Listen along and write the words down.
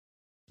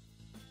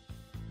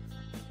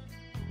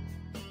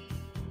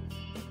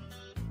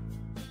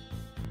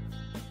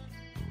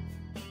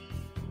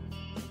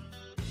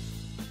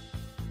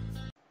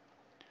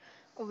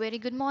Very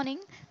good morning.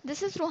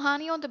 This is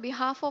Rohani on the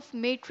behalf of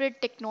Matrid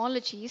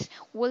Technologies,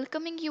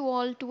 welcoming you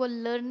all to a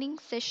learning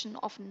session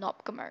of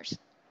nopCommerce.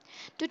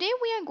 Today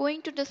we are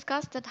going to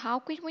discuss that how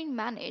can we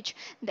manage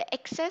the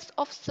excess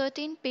of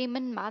certain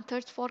payment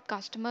methods for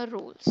customer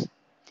roles.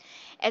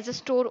 As a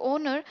store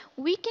owner,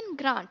 we can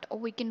grant or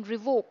we can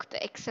revoke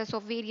the excess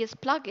of various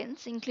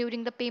plugins,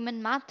 including the payment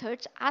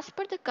methods as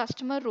per the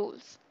customer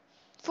roles.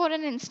 For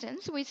an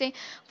instance, we say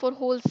for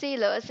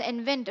wholesalers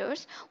and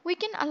vendors, we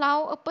can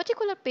allow a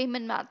particular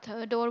payment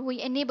method or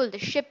we enable the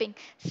shipping,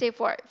 say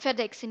for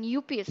FedEx and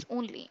UPS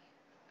only,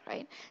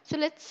 right? So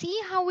let's see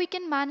how we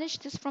can manage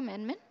this from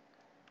admin.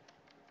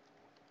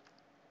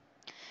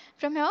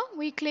 From here,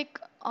 we click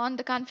on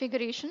the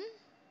configuration,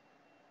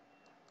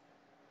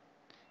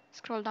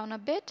 scroll down a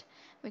bit,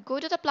 we go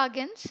to the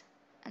plugins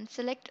and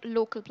select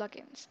local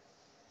plugins.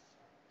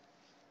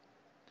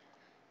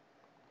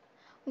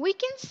 We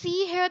can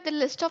see here the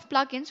list of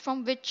plugins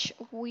from which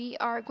we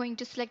are going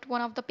to select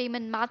one of the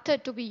payment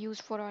method to be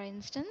used for our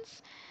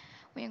instance.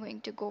 We are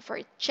going to go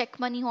for check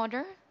money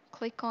order.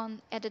 Click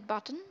on edit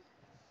button.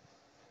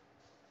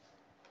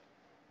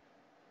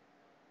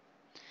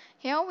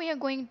 Here we are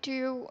going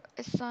to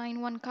assign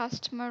one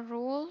customer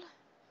role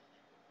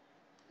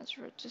as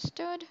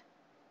registered.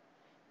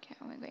 Okay,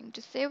 we're going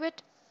to save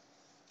it.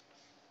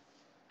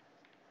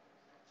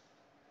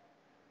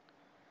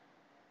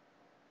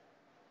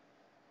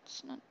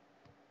 It's not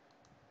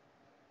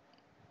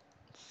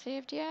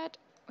saved yet.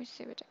 We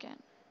save it again.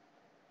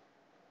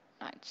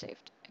 Now it's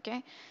saved.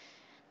 Okay.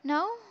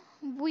 Now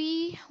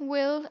we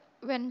will,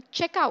 when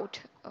check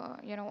out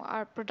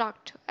our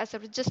product as a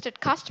registered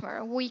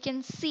customer, we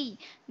can see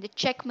the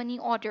check money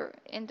order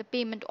in the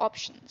payment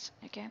options.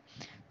 Okay,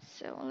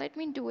 so let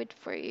me do it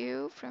for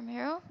you from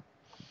here.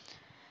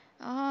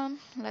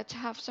 Let's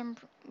have some.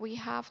 We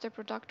have the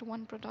product,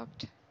 one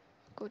product.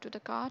 Go to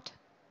the cart.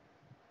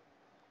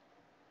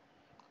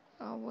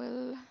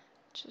 We'll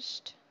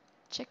just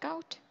check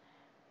out.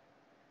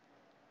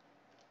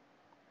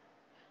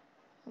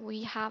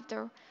 We have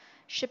the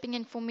shipping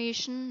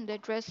information, the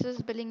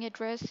addresses, billing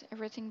address,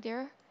 everything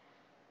there.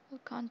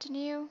 We'll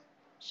continue.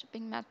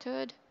 Shipping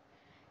method.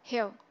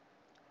 Here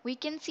we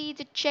can see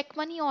the check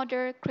money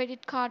order,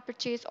 credit card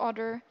purchase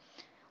order.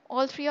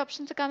 All three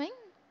options are coming.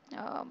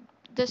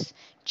 This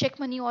check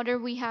money order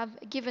we have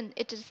given,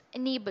 it is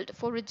enabled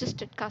for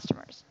registered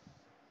customers.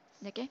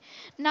 Okay.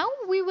 Now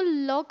we will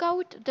log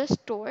out the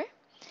store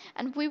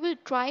and we will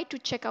try to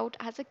check out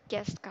as a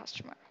guest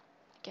customer.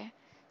 Okay.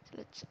 So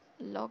let's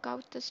log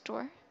out the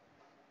store.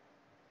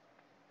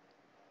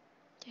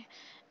 Okay.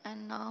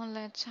 And now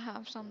let's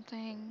have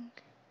something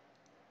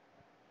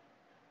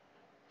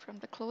from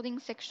the clothing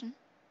section.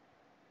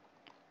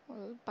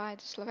 We'll buy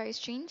the Levi's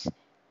jeans.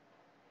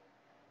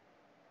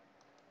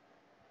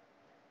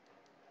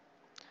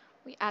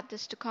 We add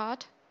this to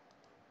cart.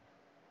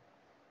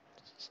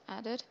 This is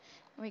added.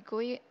 We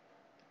go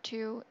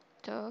to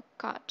the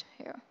cart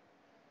here.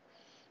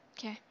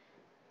 Okay.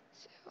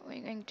 So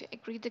we're going to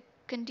agree the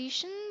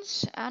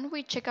conditions and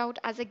we check out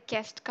as a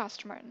guest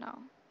customer now.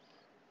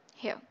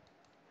 Here.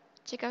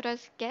 Check out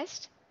as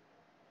guest.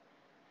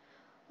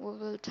 We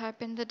will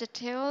type in the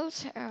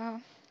details.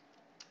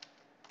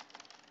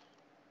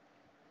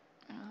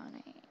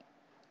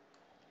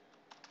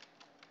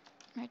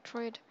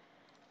 Matrid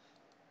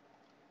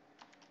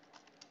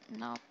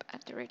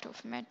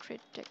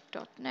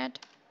nop@Matridtech.net.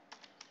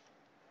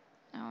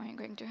 Now I'm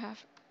going to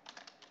have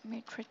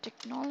Matrid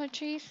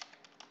Technologies.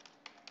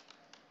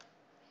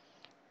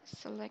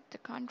 Select the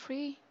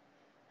country.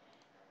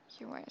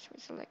 US, we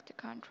select the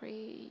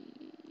country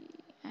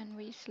and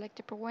we select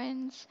the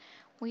province.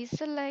 We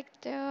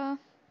select Atlanta.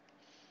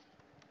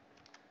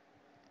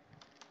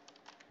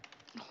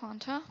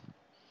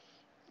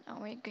 Now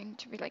we're going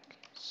to be like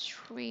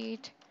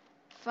Street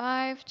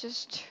 5,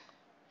 just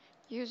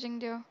using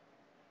the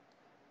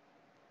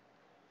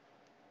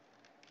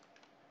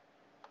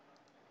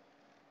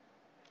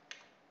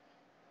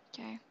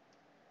okay.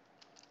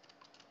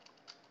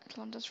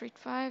 Atlanta Street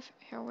 5.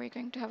 Here we're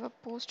going to have a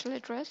postal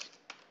address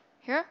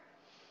here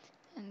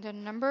and the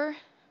number.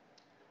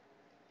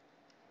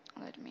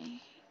 Let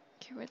me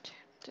give it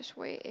this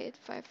way,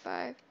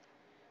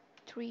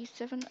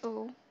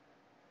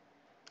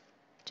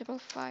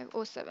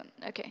 855-370-5507.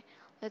 Okay,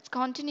 let's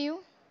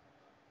continue.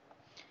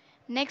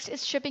 Next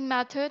is shipping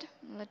method.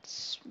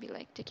 Let's be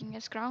like taking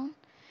as ground.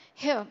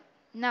 Here,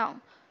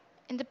 now,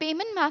 in the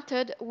payment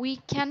method, we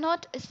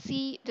cannot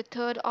see the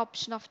third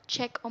option of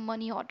check or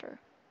money order,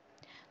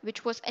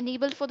 which was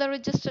enabled for the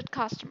registered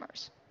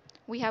customers.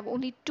 We have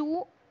only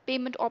two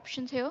payment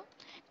options here,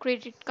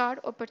 credit card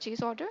or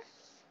purchase order.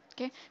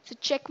 Okay, so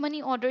check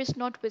money order is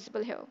not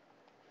visible here.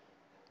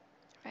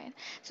 Right.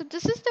 So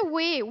this is the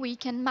way we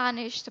can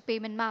manage the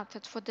payment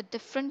methods for the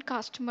different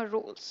customer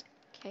roles.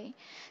 Okay,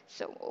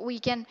 so we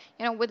can,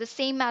 with the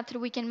same method,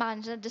 we can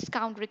manage the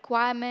discount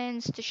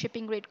requirements, the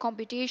shipping rate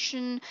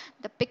computation,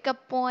 the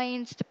pickup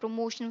points, the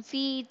promotion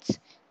fees,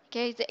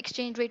 okay, the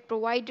exchange rate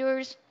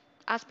providers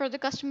as per the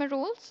customer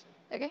roles.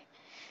 Okay,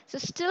 So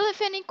still,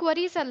 if any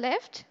queries are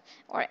left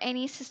or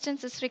any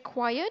assistance is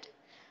required,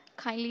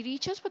 kindly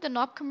reach us with the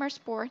nopCommerce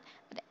support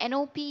at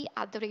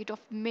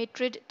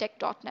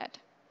nop@matridtech.net,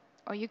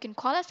 or you can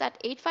call us at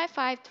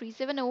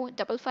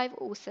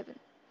 855-370-5507.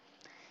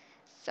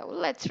 So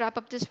let's wrap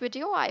up this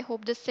video. I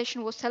hope this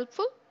session was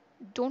helpful.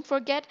 Don't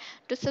forget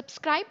to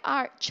subscribe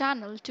our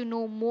channel to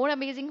know more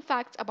amazing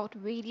facts about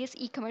various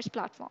e-commerce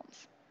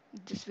platforms.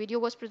 This video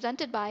was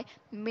presented by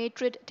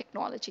Matrid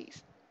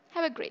Technologies.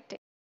 Have a great day.